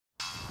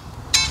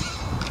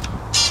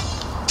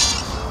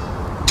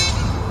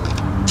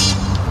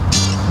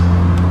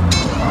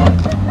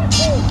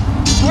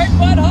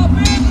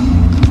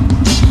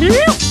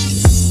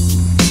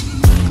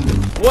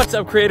What's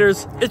up,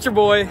 creators? It's your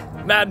boy,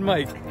 Mad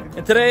Mike.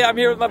 And today I'm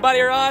here with my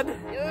buddy Rod,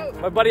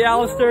 my buddy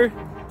Alistair,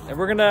 and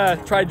we're gonna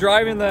try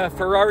driving the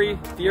Ferrari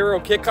Fiero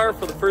KitCar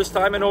for the first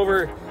time in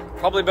over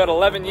probably about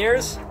 11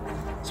 years.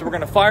 So we're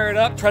gonna fire it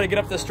up, try to get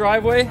up this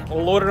driveway.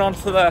 We'll load it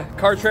onto the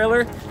car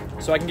trailer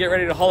so I can get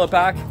ready to haul it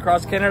back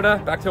across Canada,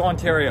 back to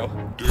Ontario.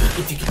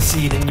 If you can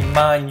see it in your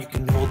mind, you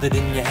can hold it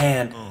in your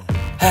hand.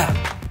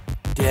 Ha!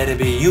 Dare to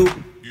be you.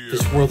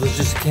 This world is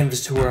just a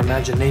canvas to our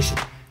imagination.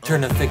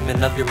 Turn a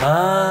figment of your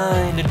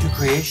mind into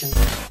creation.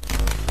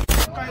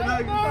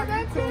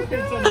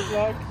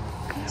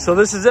 So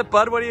this is it,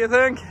 bud. What do you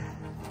think?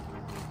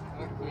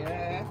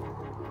 Yeah.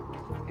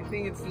 I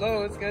think it's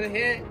low. It's gonna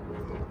hit.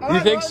 You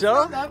think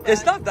so?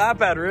 It's not that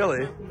bad,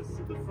 really.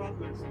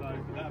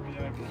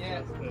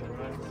 Yeah.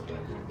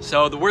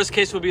 So the worst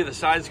case will be the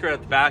side skirt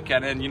at the back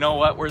end, and you know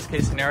what? Worst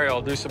case scenario,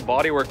 I'll do some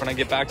body work when I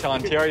get back to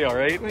Ontario,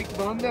 right? Quick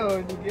bum though,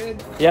 it'd be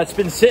good. Yeah, it's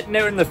been sitting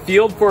out in the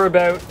field for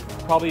about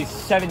probably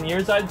 7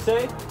 years, I'd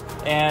say.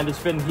 And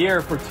it's been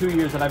here for 2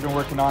 years that I've been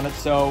working on it,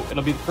 so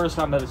it'll be the first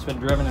time that it's been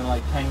driven in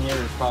like 10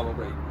 years,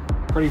 probably.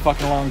 Pretty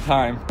fucking long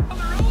time.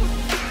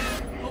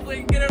 Hopefully I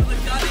can get out of the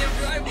goddamn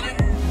driveway.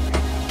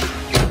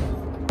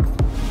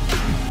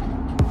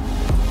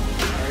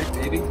 Alright,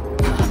 baby. A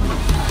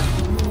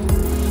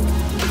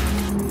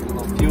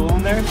little fuel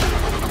in there.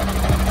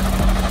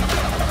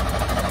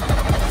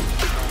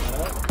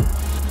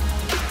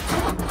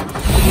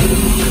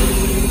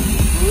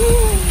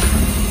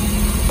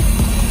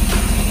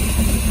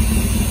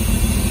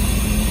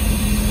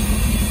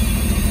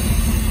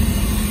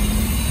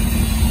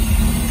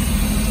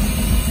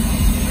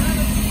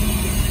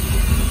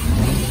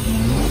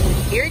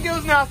 Here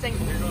goes nothing.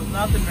 Here goes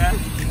nothing, man.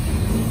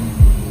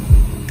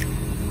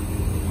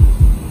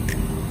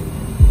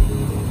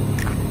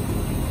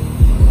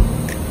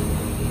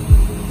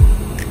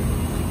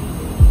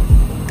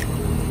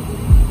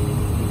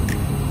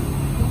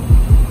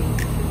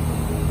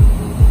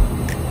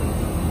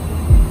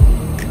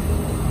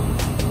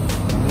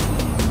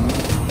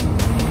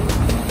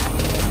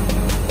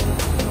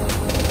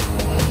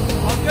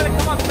 I'm gonna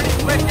come up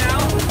pretty quick now.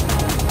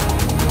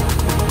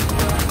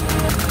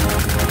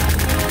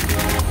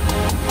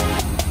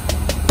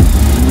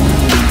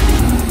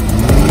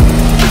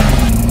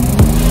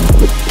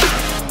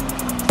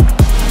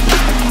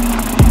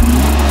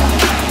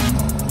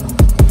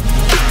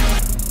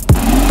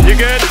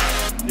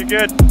 You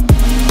good?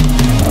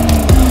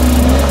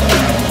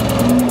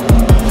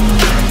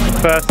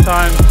 First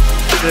time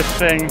this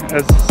thing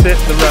has hit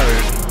the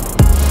road.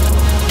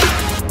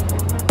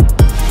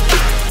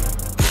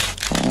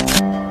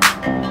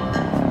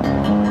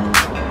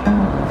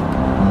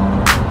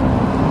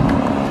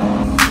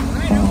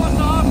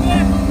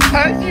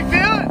 How does you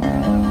feel it?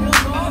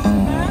 Feels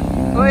awesome, man.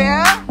 Oh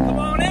yeah? Come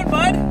on in,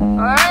 bud.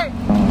 Alright.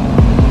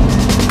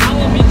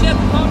 I'll meet you at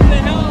the top of the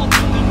hill.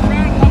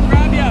 I'll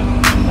grab you.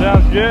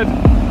 Sounds good.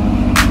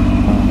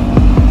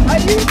 How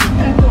do you use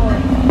that door?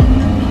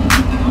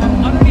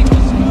 Underneath the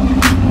scoop.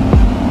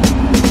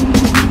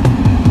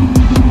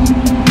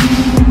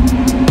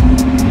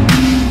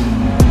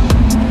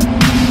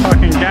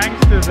 Fucking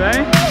gangsters,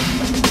 eh?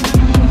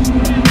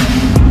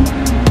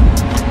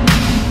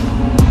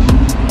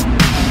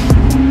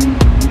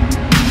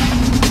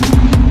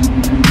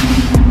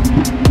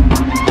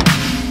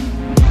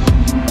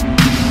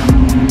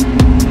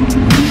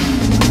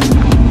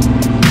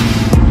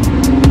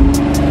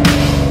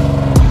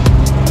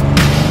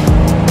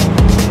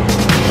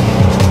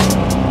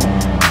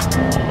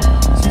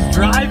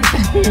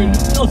 Dude, it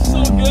feels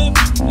so good.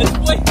 It's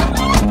way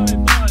faster than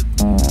I thought.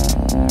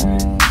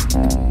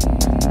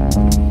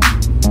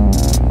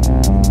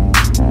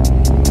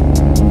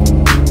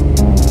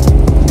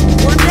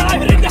 We're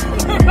driving it down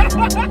the road. I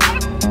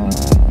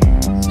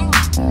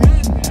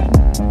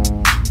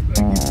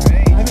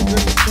haven't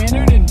driven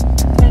standard in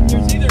 10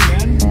 years either,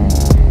 man.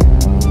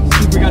 Let's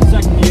see if we got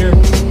second gear.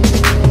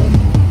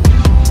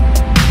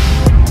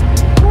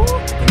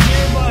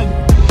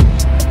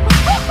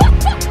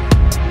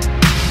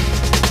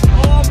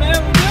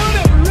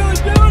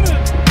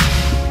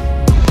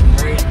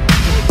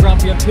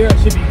 Up here, I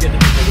should be good to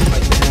be taken by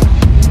down.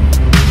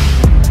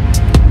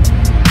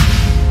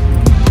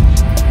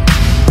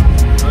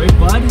 Alright,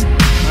 bud?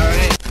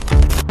 Alright.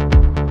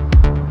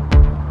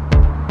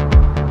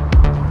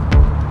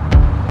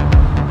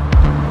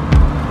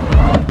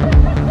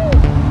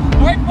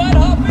 Alright, bud,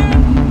 hop in!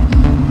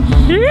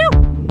 Yeah,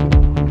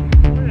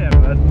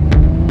 bud.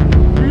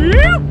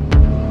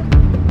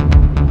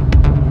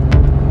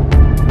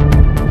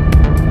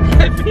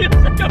 It feels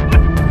like a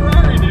fucking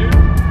Ferrari, dude.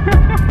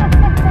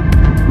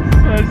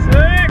 So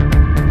sick!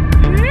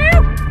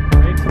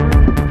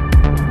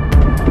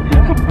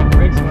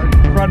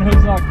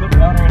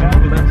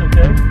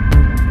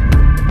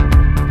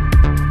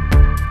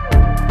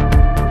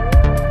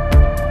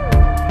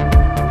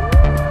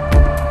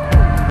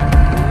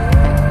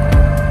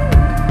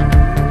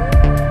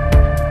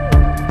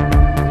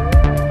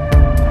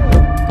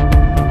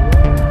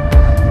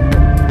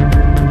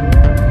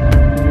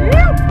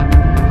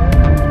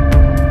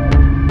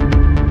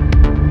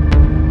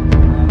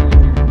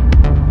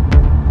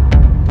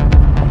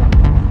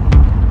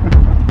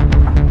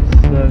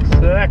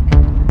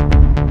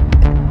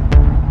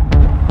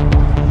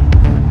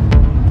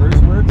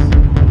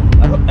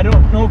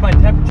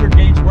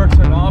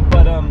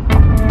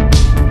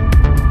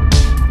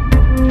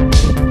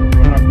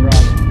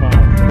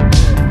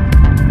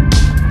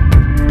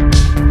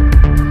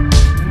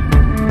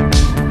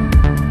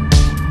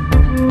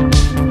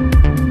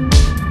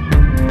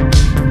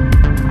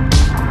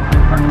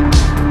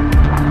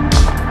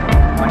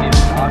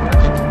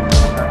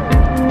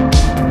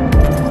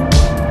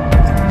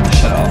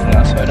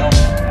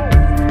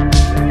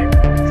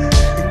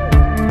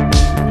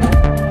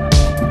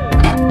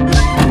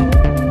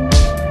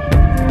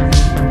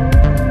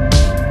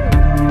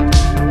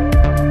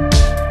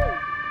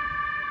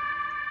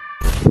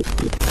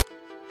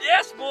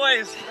 Yes,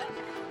 boys!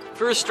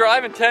 First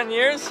drive in 10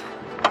 years.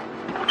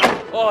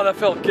 Oh, that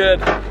felt good.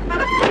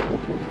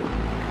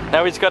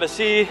 Now we just gotta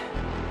see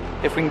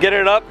if we can get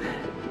it up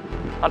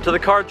onto the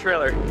car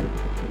trailer.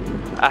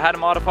 I had to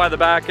modify the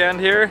back end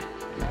here.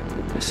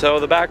 So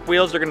the back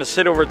wheels are gonna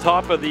sit over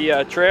top of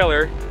the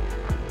trailer,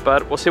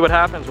 but we'll see what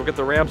happens. We'll get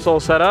the ramps all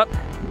set up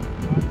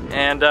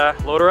and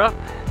load her up.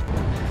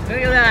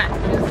 Look at that.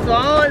 It's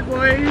solid,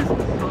 boys.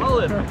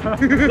 Solid.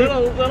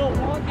 little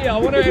wonky. I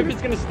wonder if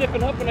it's gonna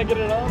stiffen up when I get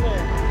it on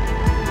there.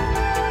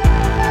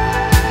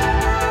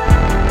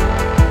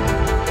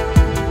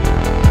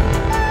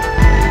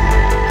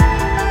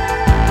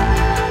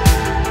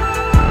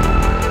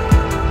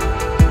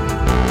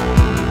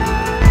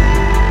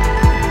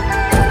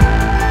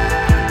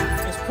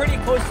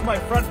 My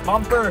front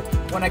bumper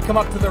when I come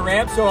up to the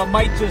ramp, so I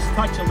might just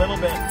touch a little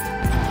bit.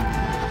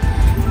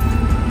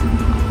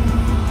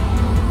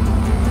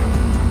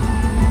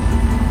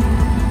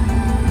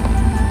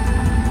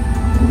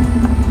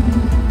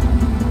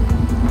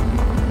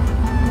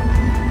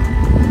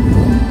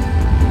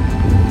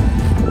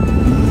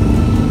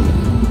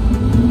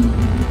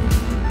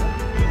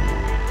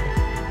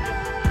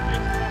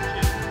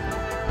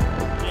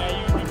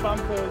 Yeah, your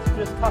bumper is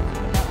just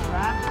touching the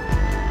ramp.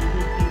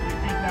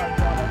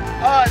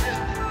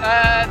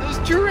 Those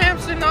two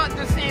ramps are not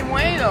the same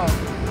way though.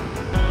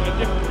 They're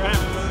different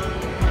ramps.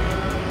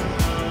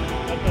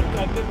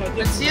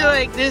 But see,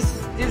 like this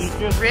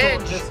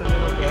ridge. Just a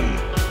little bit.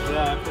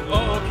 Yeah.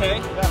 Oh, okay.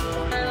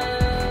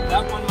 Yeah.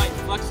 That one might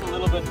flex a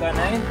little bit then,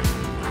 eh?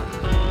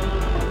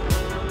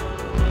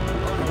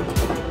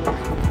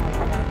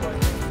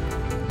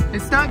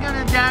 It's not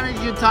gonna damage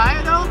your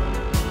tire though.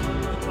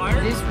 The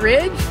tire? This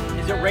ridge?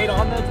 Is it right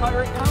on the tire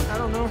right now? I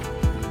don't know.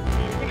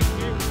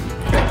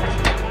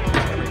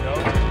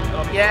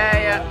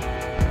 Yeah.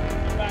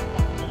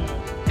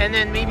 And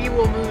then maybe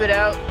we'll move it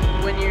out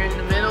when you're in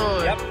the middle.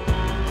 Or... Yep.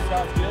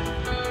 Sounds good.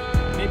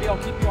 Maybe I'll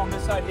keep you on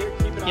this side here.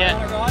 Keep it on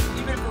our rod.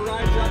 Even if it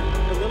rides up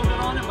a little bit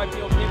on it, might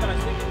be okay. But I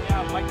was thinking,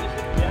 yeah, it might just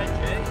hit the edge,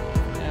 eh?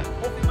 Yeah.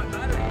 Hopefully my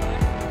battery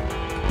lasts.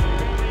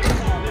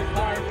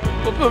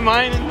 We'll put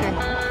mine in there.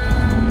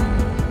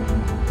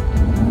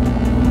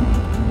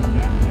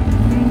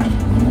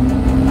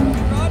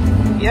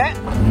 Yeah.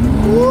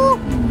 Woo!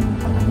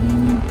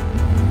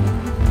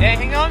 Yeah,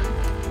 hang on.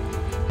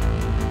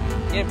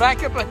 Yeah,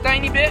 back up a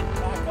tiny bit.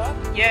 Back up?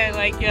 Yeah,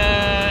 like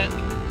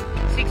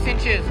 6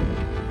 inches.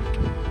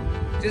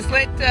 Just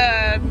let,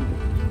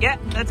 yeah,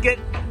 that's good.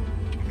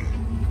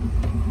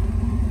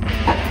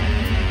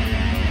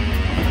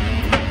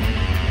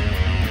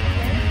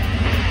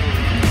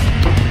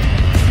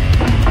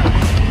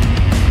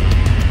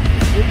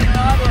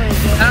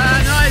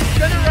 No, it's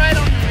gonna ride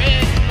on the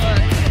ridge, but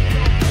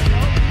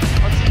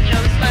I'll see the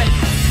other side.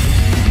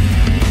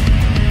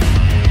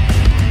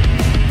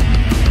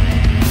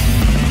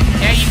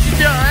 Yeah, you should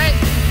be alright.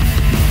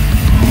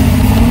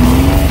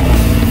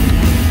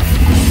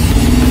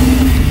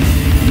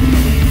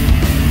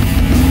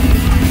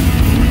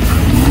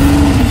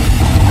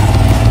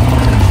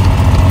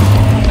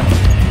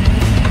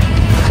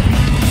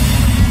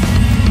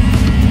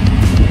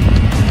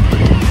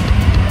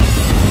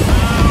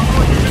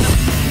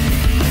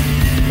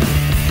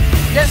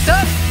 Yes,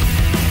 up.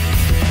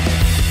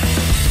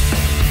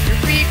 You're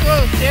pretty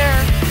close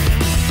there.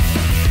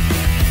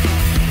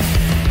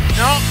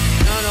 No.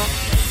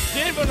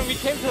 Did when we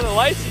came to the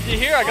lights, did you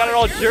hear? I got it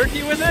all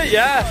jerky with it,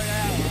 yeah.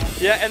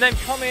 Yeah, and then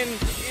coming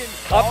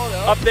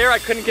up there, I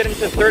couldn't get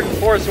into third and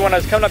fourth, so when I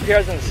was coming up here, I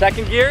was in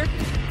second gear,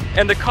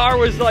 and the car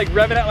was like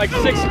revving at like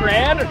 6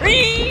 grand.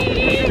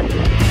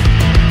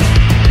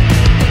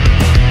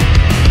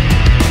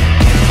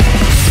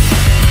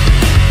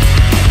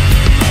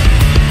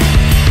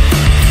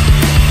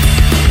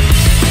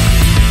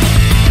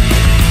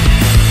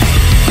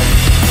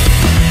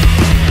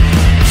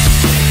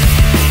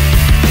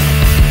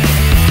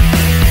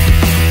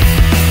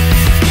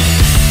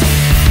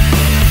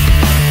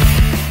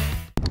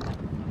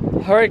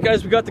 All right,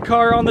 guys, we got the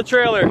car on the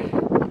trailer.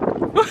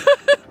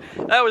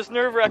 That was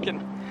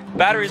nerve-wracking.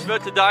 Battery's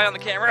about to die on the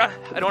camera.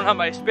 I don't have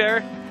my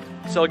spare,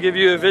 so I'll give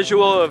you a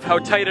visual of how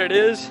tight it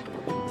is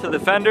to the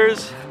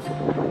fenders.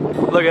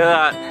 Look at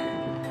that.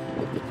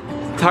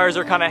 Tires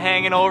are kind of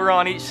hanging over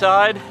on each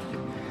side.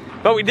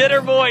 But we did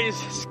her, boys.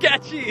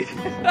 Sketchy.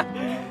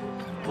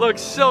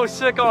 Looks so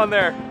sick on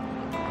there.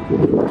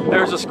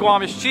 There's a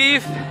Squamish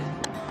Chief.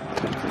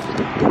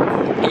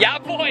 Yeah,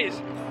 boys,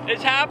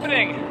 it's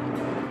happening.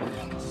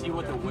 See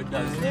what the wood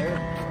does there.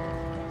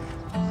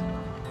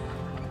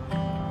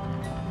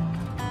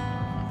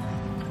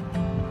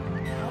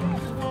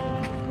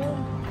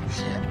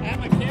 I have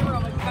my camera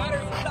on my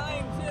battery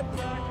dying tip.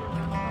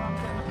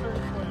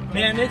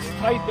 Man, it's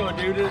tight though,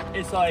 dude.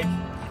 It's like,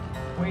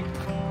 wait,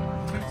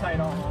 too tight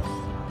almost.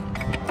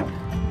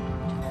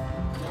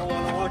 You don't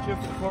want to watch it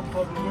for the cork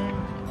plug in the wing.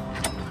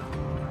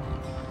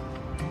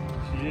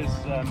 She is,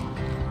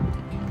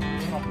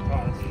 not the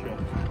tightest shit.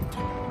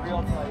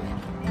 Real tight.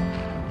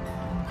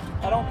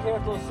 I don't care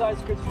if those side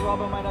skirts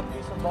rub. I might have to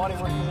do some body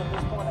work because at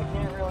this point I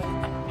can't really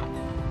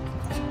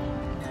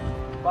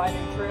buy a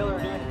new trailer or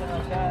do anything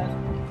like that.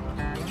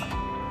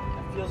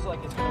 It feels like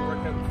it's gonna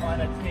work out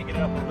fine. I'm taking it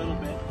up a little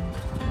bit.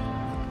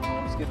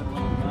 Just give it a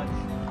little nudge.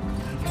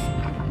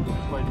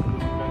 Just wait for it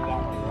to go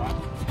down where you're at.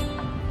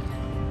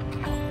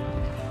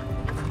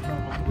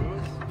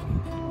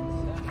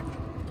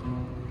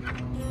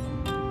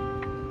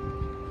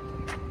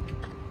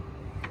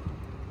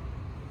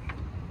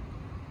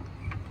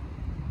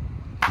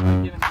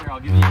 I'll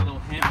give you a little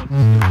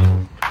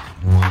hand.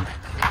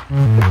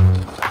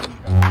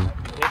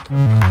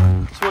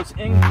 So it's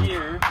in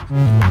gear.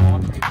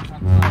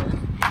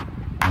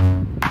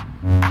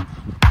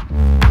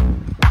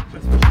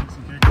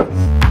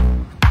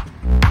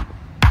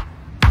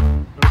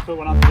 Just put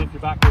one underneath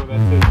your back wheel there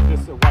too.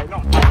 Just a weight,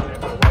 not a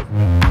but a weight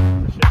there.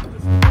 The shift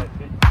this is right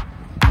thing.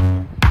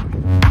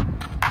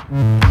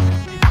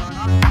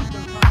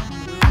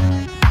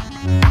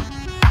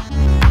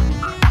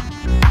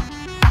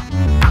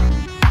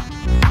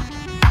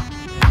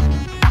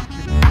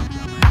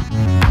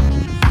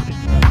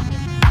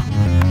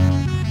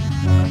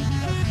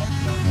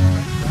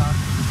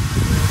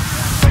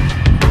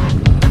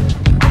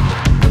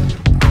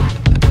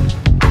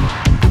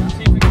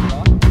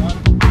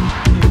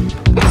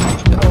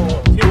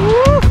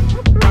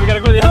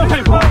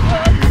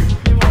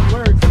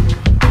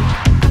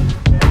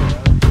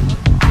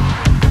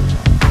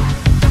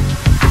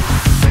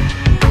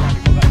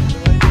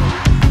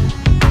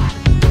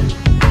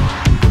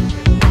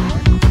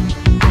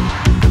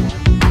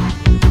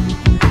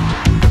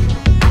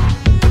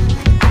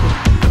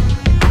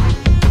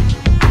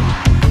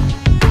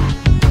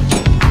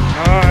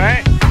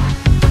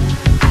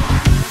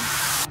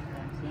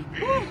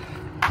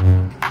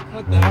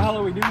 What the hell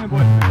are we doing,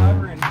 boys?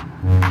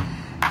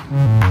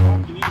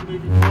 You need to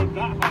move it forward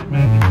that height,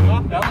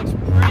 man. That looks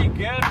pretty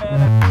good, man.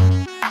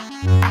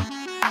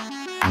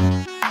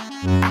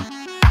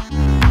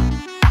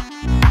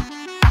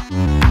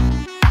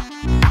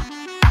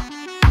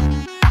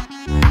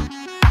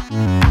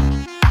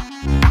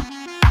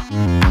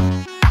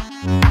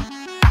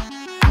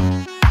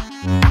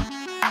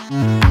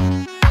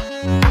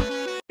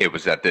 It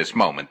was at this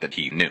moment that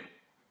he knew.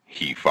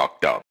 He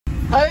fucked up.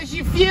 How does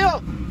you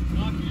feel?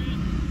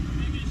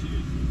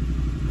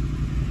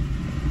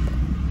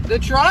 The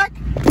truck?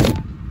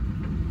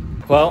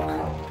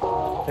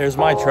 Well, there's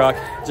my truck.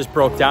 It just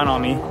broke down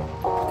on me.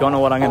 Don't know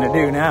what I'm gonna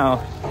do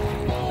now.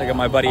 I got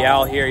my buddy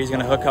Al here. He's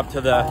gonna hook up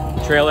to the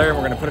trailer.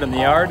 We're gonna put it in the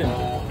yard. And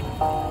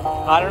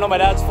I don't know, my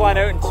dad's flying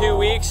out in 2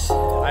 weeks.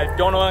 I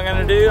don't know what I'm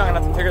gonna do. I'm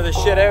gonna have to figure this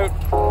shit out.